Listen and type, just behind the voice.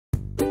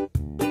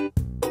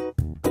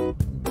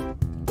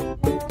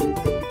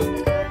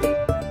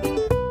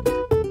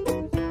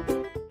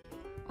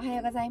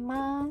ざい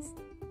ます。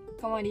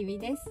こもりび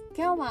です。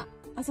今日は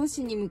阿蘇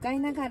市に向かい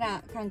なが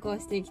ら観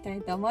光していきた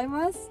いと思い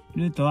ます。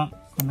ルートは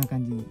こんな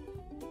感じにな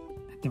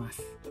ってま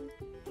す。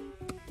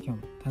今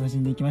日も楽し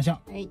んでいきましょ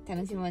う。はい、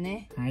楽しもう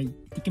ね。はい、行っ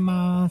てき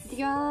ます。行って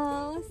き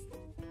ま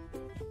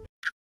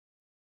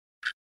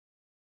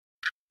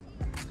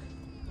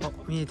す。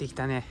お、見えてき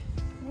たね。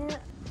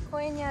ね、公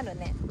園にある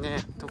ね。ね、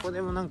どこ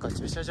でもなんか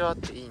駐車場あっ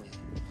ていいね。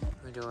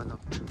無料の。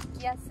行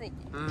きやすい。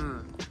う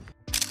ん。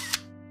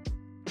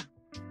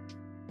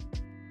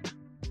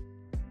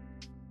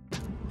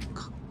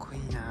かっこいい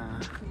な。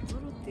ゾ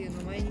ロっていう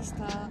名前にし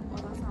た和田さんも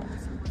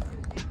す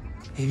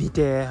ごい。見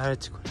て、はる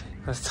ちこれ。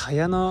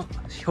鞘の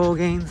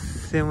表現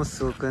性も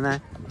すごくな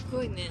い？す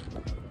ごいね。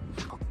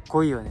かっ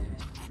こいいよね。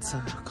か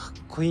っ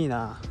こいい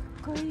な。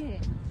かっこいい。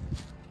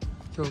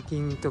胸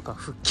筋とか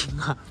腹筋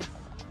が。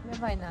や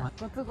ばいな。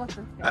ゴツゴツ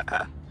して。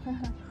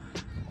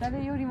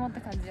誰よりもって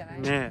感じじゃな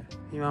い？ねえ、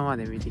今ま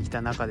で見てき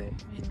た中で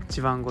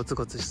一番ゴツ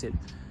ゴツしてる。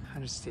は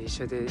るちと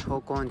一緒で方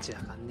向音痴だ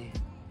からね。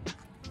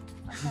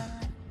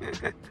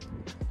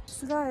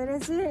すごい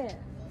嬉しい。か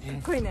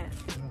っこいいね。か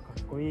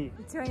っこいい。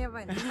一番や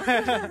ばいね。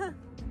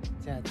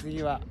じゃあ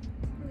次は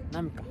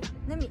波か。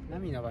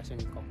波の場所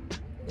に行こ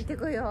う。行って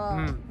こいよ。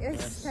よ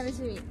し、楽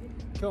しみ。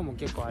今日も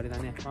結構あれだ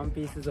ね。ワン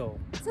ピース像。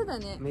そうだ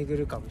ね。巡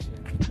るかもしれ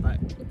ない。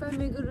いっぱい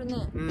巡るね。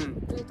ル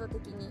ート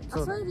的に。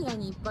阿蘇エリア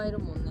にいっぱいいる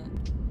もんね。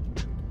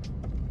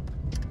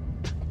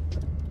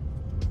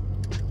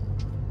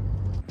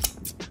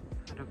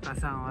はるか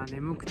さんは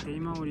眠くて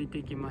今降り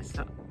てきまし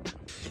た。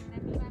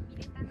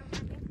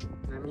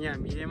波は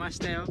見れまし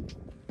たよ。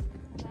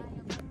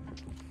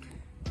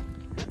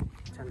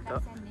ちゃんと。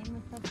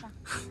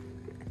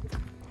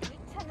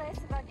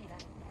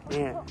ね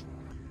え。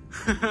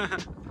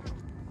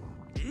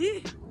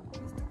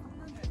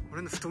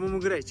俺の太もも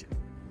ぐらいじゃ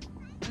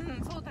ん。う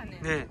ん、そうだね。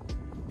ね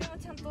でも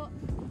ちゃんと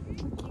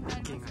腹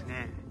筋が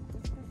ね。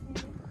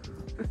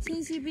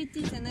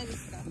CCBT じゃないで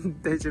すか。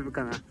大丈夫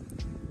かな。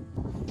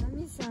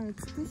波さん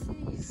美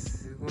しい。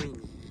すごいね。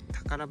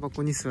宝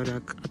箱に座る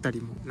あた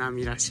りも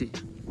波らしい。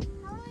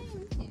可愛い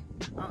ね。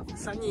あ、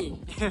サ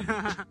ニー。可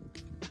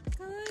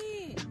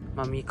愛い。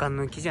まあみかん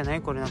の木じゃな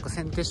い？これなんか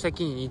剪定した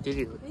木に似て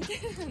るよ。似て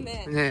るよ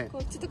ね。ね。こ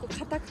うちょっとこう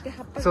硬くて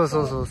葉っぱが。そう。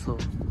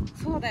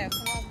そうだよ。こ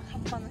の葉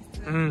っぱの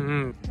質。う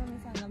ん。ナ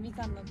ミさんがみ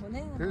かんの子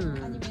ね、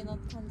アニメの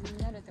感じに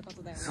なるってこ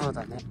とだよね。そう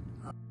だね。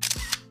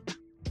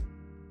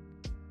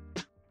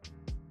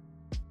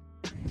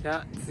じゃ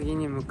あ次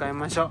に向かい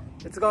ましょ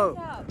う。レッツゴ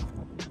ー。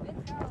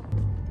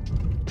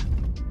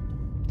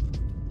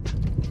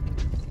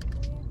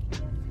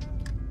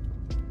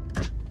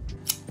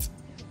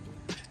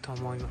と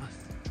思いま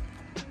す。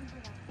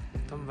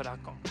トンブラ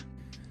コ。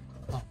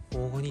あ、オ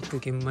ーガニック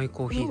玄米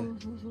コーヒーだ。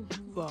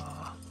う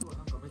わー。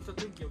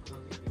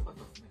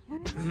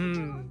う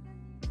ん。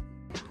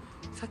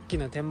さっき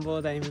の展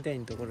望台みたい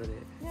なところで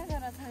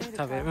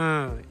食べる。う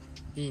ん。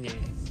いいね。め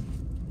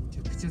ち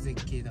ゃくちゃ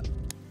絶景だ。い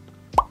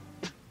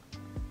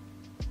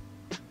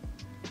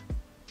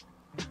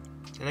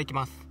ただき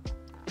ます。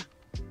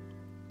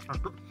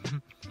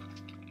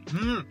う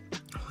ん。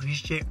美味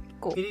しい。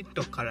ピリッ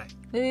と辛い。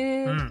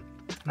うん。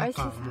なん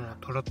かもう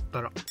とろっ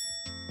とろ。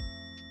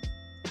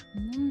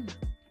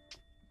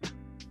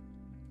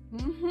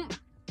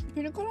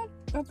ピリ辛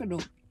だけど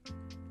普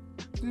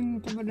通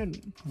に食べれる。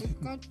美味し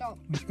かった。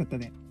美味しかった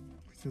ね。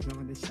ごちそうさ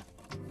までした。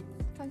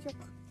完食。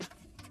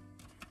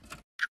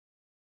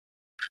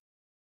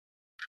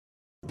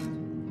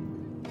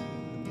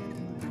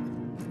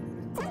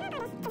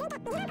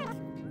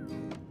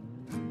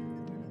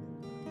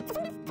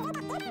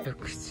めちゃ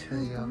くちゃ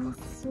やば。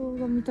そう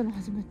が見たの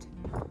初めて。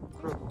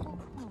これ割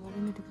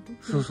れ目ってこと？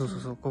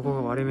そう、ここ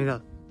が割れ目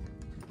だ。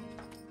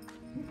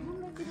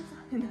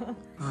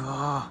う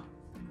わ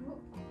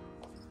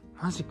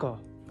ー、マジか。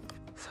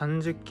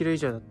30キロ以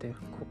上だってよ。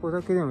ここ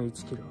だけでも1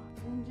キロ。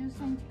40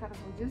センチから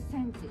50セ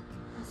ンチ。確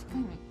か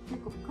に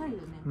結構深いよ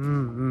ね。う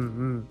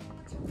ん。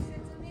直接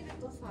見る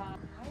とさ、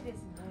深いで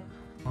すね。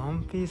ワ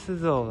ンピース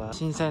像が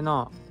震災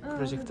のプ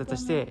ロジェクトと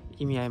して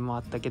意味合いもあ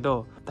ったけ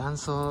ど、断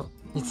層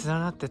に連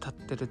なって立っ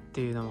てるっ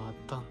ていうのもあっ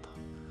たんだ。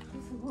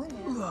すごいね。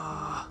う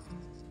わ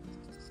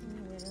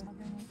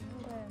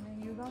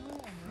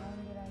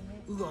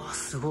ー、うわー、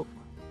すごっ。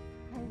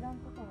階段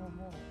とかも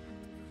もう、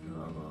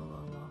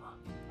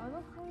あ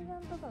の階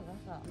段とかが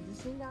さ、地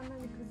震であんな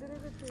に崩れる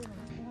っていうのが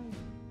すごい。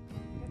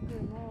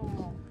約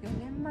もう4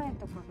年前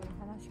とかの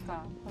話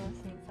か、この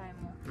震災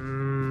も。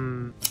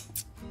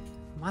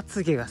ま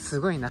つげがす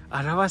ごいな。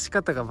表し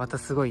方がまた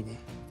すごいね。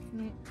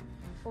ね、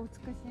お美しい。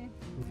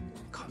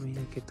髪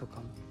の毛と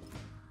かも。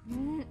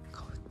ね、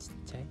顔ちっ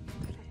ちゃい。は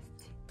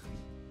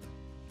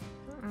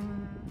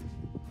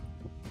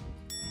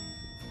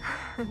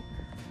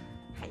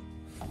い。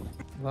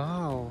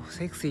わーお、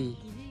セクシー。ギリ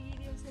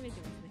ギリを攻めて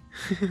ま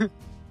すね。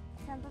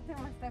ちゃんと手も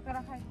下か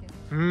ら入ってる。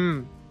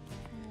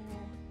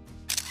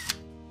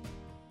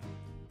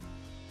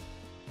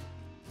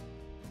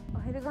お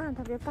昼ご飯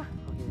食べようか。お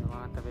昼ご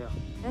飯食べよう。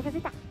お腹す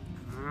いた。さ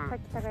っ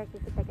きたこ焼き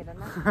食ったけど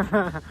な。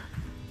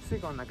す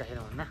ぐお腹減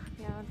るもんな。い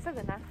や、すぐ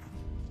な。めち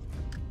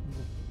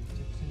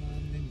ゃくち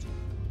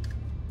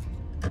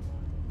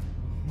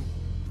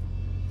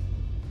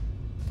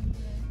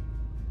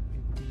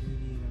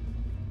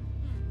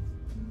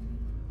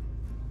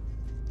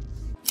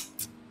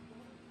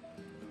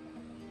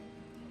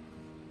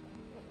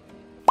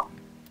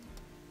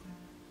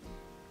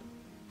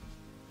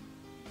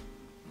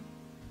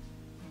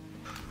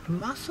う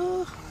ま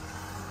そう。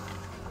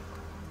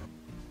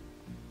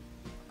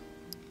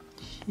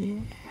じゃ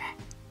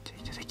あ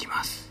いただき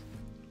ます。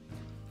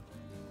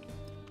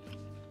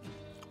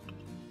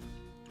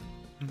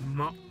う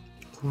まっ。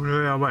こ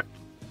れやばい。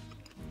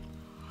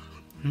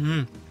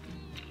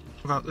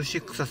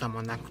牛臭さ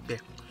もなくて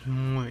す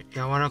ごい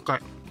柔らか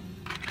い。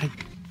はい、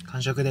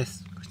完食で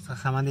す。ごちそう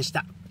さまでし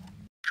た。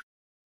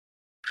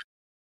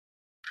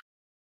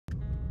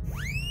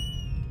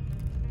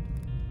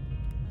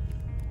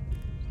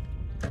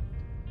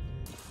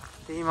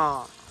で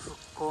今復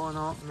興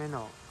の目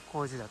の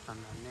工事だったん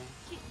だよね。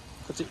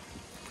こっち。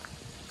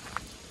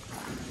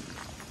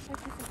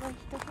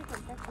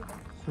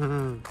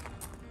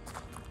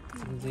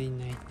全然い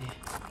ないね。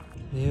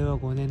令和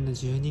5年の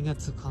12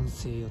月完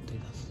成予定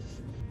だそうで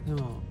す。で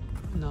も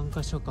何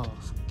箇所かは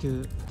復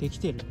旧でき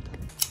てるんだ。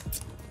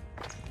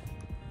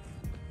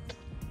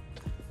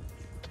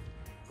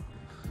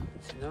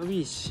背伸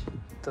び石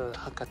と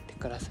測って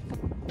くださ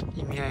い。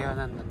意味合いは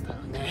何なんだ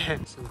ろう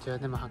ね。身長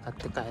でも測っ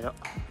て帰ろう。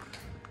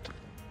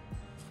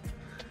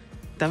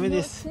ダメ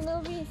です。背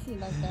伸び石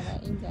だから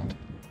いいんじゃない。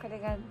これ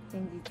が現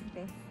実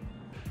です。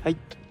はい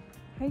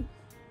はい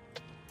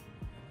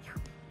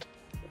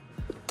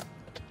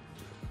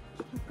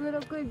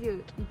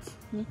161、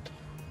2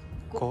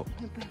こ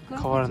う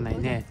変わらない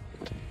ね。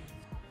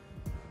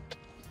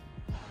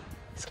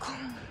こ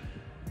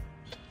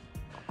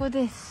こ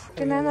です。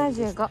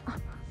175。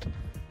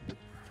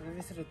背伸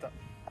びすると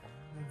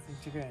何セン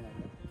チぐらいにな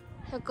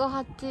る？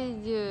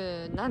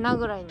 187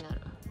ぐらいにな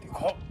る。で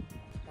かっ。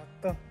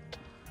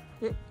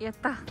やっ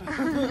たやった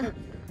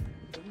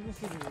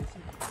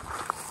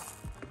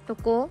ど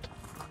こ？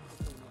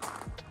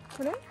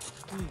これ？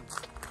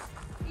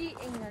いい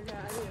円がじゃあ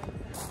あるよ。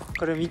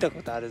これ見た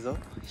ことあるぞ。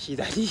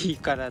左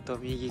からと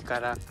右か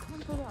ら。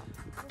本当だ。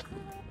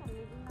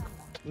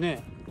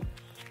ね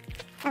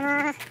え。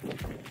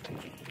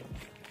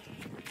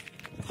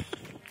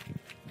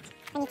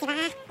こんにちは。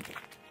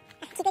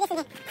キクです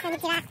ね。こんに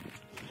ちは。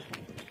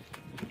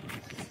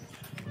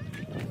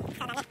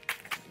そうだね。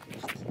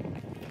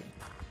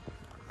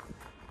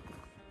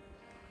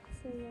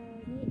そうに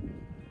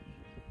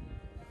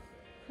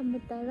はめ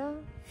たら。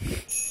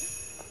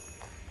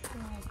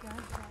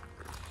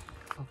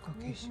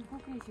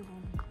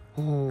お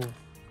お。まず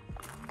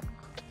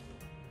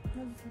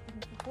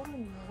心に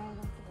狙い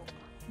がそ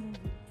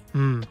う。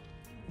うん。撫で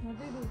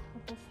るこ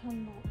と3の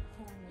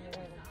さらに狙い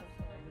がそう。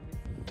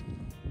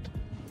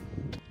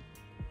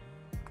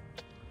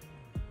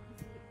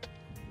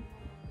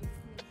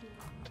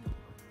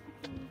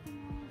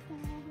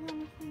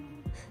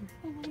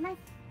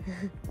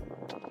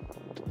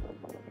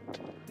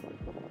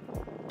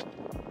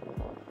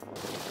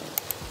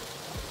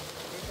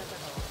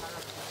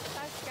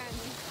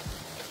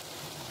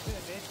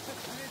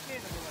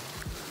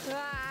うわ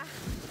ー、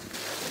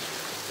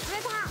冷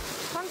たい。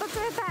ほんと冷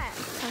たい。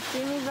湧き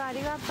水あ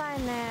りがたい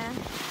ね。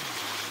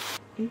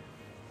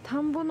田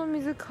んぼの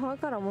水川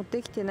から持っ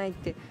てきてないっ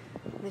て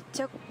めっ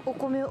ちゃお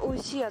米美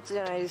味しいやつじ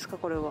ゃないですか。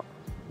これは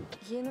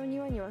家の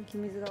庭に湧き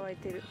水が湧い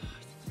てる。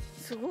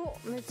すごっ、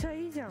めっちゃ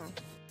いいじゃん。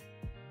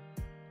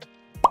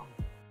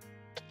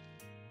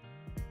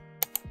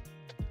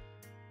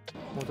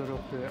驚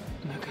く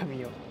中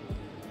身を。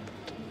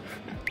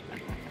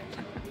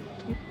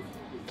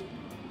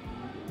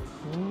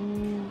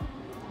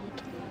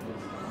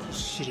ぎっ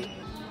しり。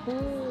おお。い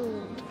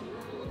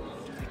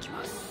ただき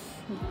ます。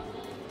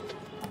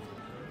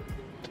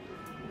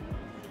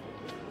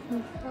め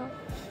っ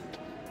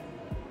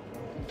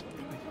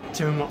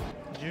ちゃうま。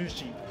ジュー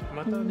シー。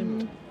またで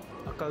も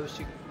赤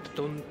牛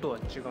丼とは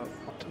違う。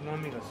旨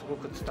味がすご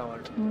く伝わ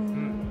る。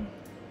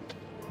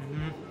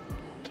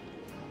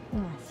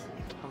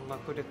半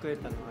額で食え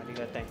たのはあり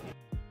がたいね。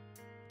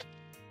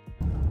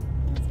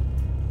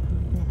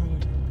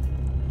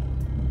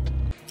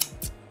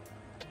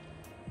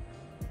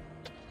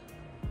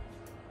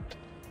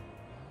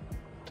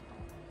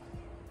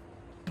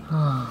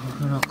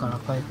お風呂から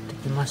帰って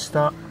きまし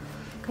た。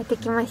帰って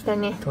きました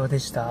ね。どうで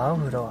したお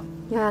風呂は？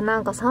いや、な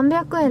んか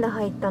300円で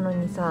入ったの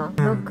にさ、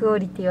のクオ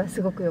リティは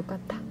すごく良かっ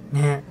た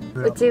ね。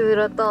内風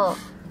呂と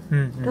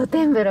露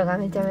天風呂が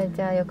めちゃめ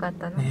ちゃ良かっ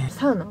たの、ね、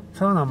サウナ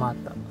もあっ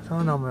た。サ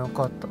ウナも良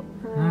かった。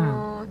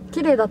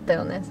綺麗だった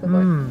よね。す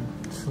ごい、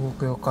すご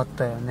く良かっ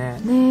たよね。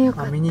よ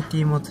かった。アメニテ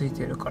ィもつい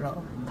てるから。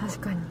確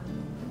かに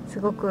す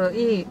ごく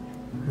いい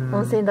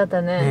温泉だっ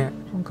たね。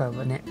今回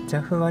はね、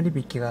JAF 割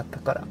引があった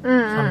から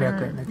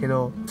300円だけ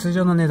ど、通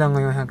常の値段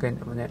が400円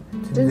でもね、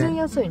全然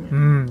安いね。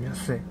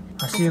安い。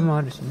足湯も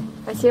あるしね。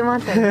足湯もあっ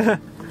たね。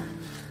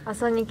阿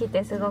蘇に来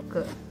てすご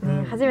く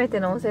ね、初めて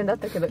の温泉だっ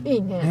たけどい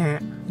いね。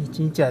一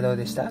日はどう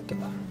でした？今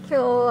日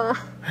は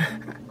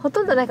ほ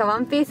とんどなんかワ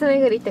ンピース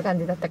巡りって感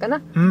じだったかな。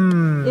イ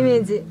メ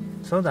ージ。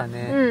そうだ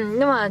ね。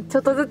でもちょ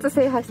っとずつ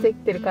制覇してき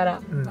てるか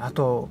ら。あ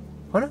と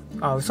あれ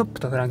ウソップ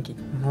とフランキ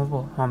ーほ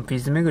ぼワンピー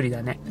ス巡り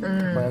だね。た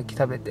こ焼き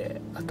食べ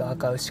て、あと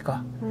赤牛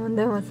か。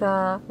でも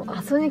さ、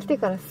阿蘇に来て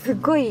からす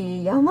ご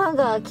い山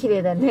が綺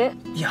麗だね。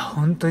いや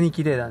本当に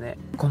綺麗だね。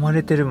囲ま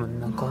れてるもん、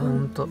なんかほ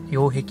んと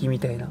擁壁み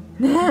たいな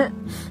ね。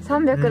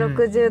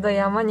360度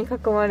山に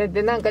囲まれ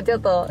て、なんかちょ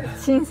っと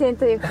新鮮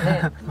というか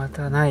ねま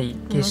たない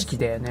景色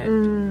だよね。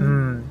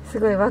す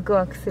ごいワク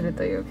ワクする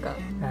というか。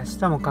明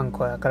日も観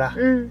光だから、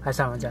明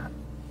日もじゃ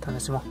あ楽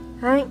しも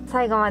う。はい、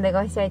最後まで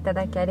ご視聴いた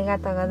だきありが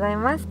とうござい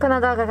ます。こ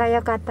の動画が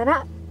良かった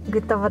らグ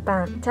ッドボ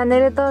タン、チャンネ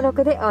ル登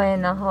録で応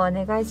援の方お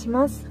願いし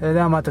ます。それで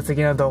はまた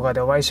次の動画で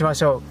お会いしま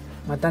しょ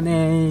う。またね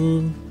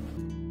ー。